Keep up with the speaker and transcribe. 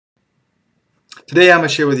Today I'm going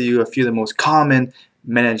to share with you a few of the most common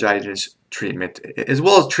meningitis treatment, as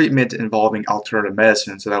well as treatment involving alternative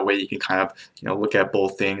medicine, so that way you can kind of look at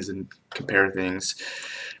both things and compare things.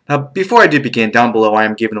 Now, before I do begin, down below I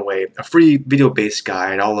am giving away a free video-based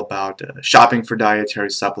guide all about shopping for dietary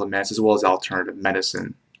supplements as well as alternative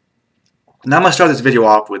medicine. Now I'm going to start this video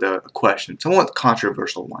off with a question, somewhat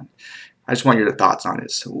controversial one. I just want your thoughts on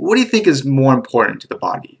this. What do you think is more important to the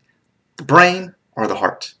body, the brain or the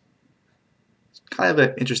heart? Kind of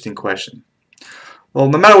an interesting question. Well,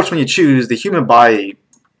 no matter which one you choose, the human body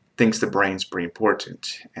thinks the brain's pretty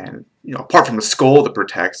important. And apart from the skull that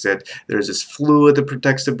protects it, there's this fluid that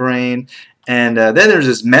protects the brain, and then there's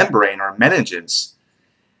this membrane or meninges.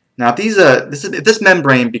 Now, if this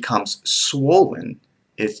membrane becomes swollen,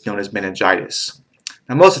 it's known as meningitis.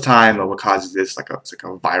 Now, most of the time, what causes this it's like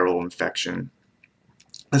a viral infection.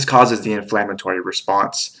 This causes the inflammatory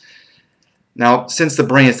response. Now, since the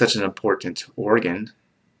brain is such an important organ,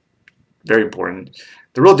 very important,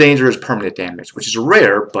 the real danger is permanent damage, which is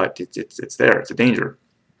rare, but it's there. It's a danger.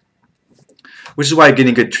 Which is why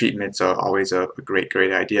getting good treatment is always a great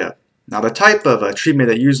idea. Now, the type of treatment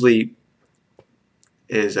that usually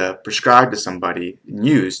is prescribed to somebody and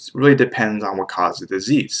used really depends on what causes the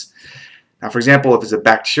disease. Now, for example, if it's a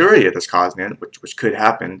bacteria that's causing it, which could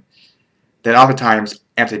happen, then oftentimes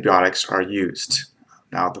antibiotics are used.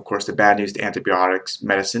 Now, of course, the bad news to antibiotics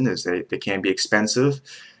medicine is they can be expensive.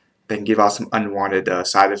 They can give off some unwanted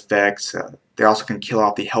side effects. They also can kill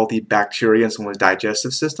off the healthy bacteria in someone's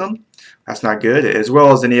digestive system. That's not good, as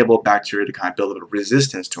well as enable bacteria to kind of build a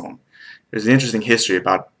resistance to them. There's an interesting history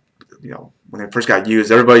about, when they first got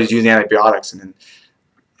used, everybody was using antibiotics, and then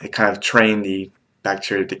they kind of trained the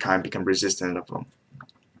bacteria to kind of become resistant of them.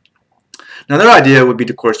 Now, another idea would be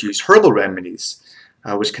to, of course, use herbal remedies,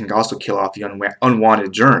 which can also kill off the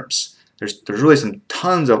unwanted germs. There's really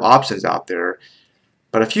tons of options out there,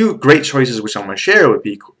 but a few great choices which I'm going to share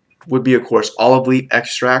would be of course olive leaf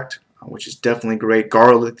extract, which is definitely great.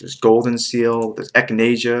 Garlic, there's golden seal, there's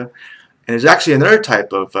echinacea, and there's actually another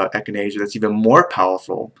type of echinacea that's even more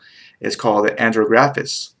powerful. It's called the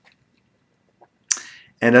andrographis.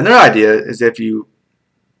 And another idea is if you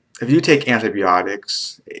take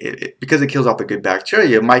antibiotics, because it kills off the good bacteria,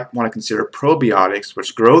 you might want to consider probiotics,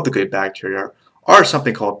 which grow the good bacteria, or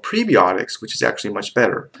something called prebiotics, which is actually much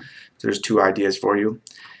better. So there's two ideas for you.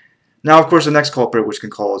 Now, of course, the next culprit, which can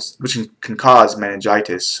cause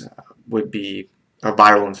meningitis, would be a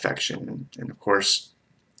viral infection. And of course,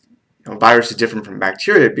 a virus is different from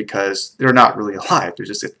bacteria because they're not really alive. They're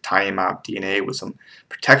just a tiny amount of DNA with some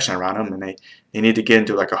protection around them, and they need to get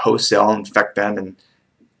into like a host cell and infect them, and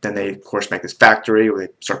then they, of course, make this factory where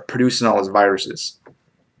they start producing all those viruses.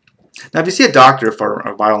 Now, if you see a doctor for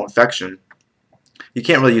a viral infection, you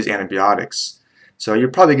can't really use antibiotics. So you're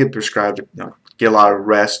probably going to prescribe to get a lot of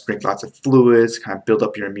rest, drink lots of fluids, kind of build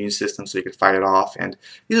up your immune system so you can fight it off. And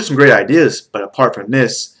these are some great ideas, but apart from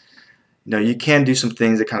this, you can do some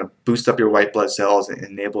things that kind of boost up your white blood cells and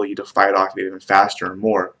enable you to fight off even faster and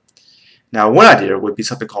more. Now, one idea would be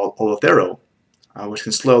something called Olithero, which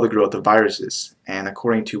can slow the growth of viruses. And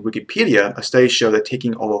according to Wikipedia, a study showed that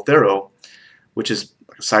taking Olithero, which is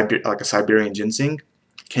like a Siberian ginseng,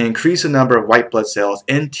 can increase the number of white blood cells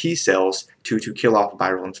and T cells to kill off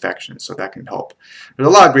viral infections. So that can help. There's a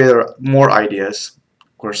lot of more ideas.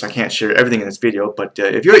 Of course, I can't share everything in this video, but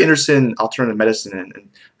if you're interested in alternative medicine and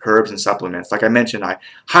herbs and supplements, like I mentioned, I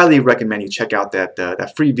highly recommend you check out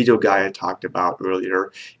that free video guide I talked about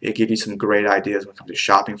earlier. It gives you some great ideas when it comes to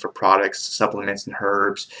shopping for products, supplements, and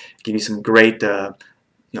herbs. It gives you some great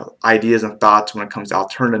ideas and thoughts when it comes to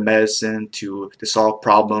alternative medicine to solve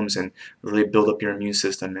problems and really build up your immune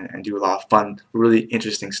system and do a lot of fun, really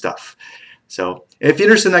interesting stuff. So if you're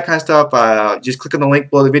interested in that kind of stuff, just click on the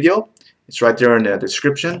link below the video. It's right there in the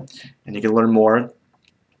description, and you can learn more.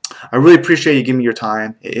 I really appreciate you giving me your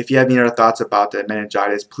time. If you have any other thoughts about the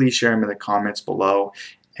meningitis, please share them in the comments below.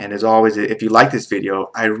 And as always, if you like this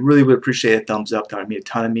video, I really would appreciate a thumbs up. That would mean a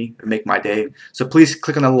ton to me. It would make my day. So please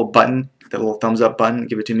click on that little button, that little thumbs up button,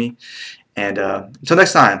 give it to me. And until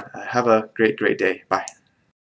next time, have a great day. Bye.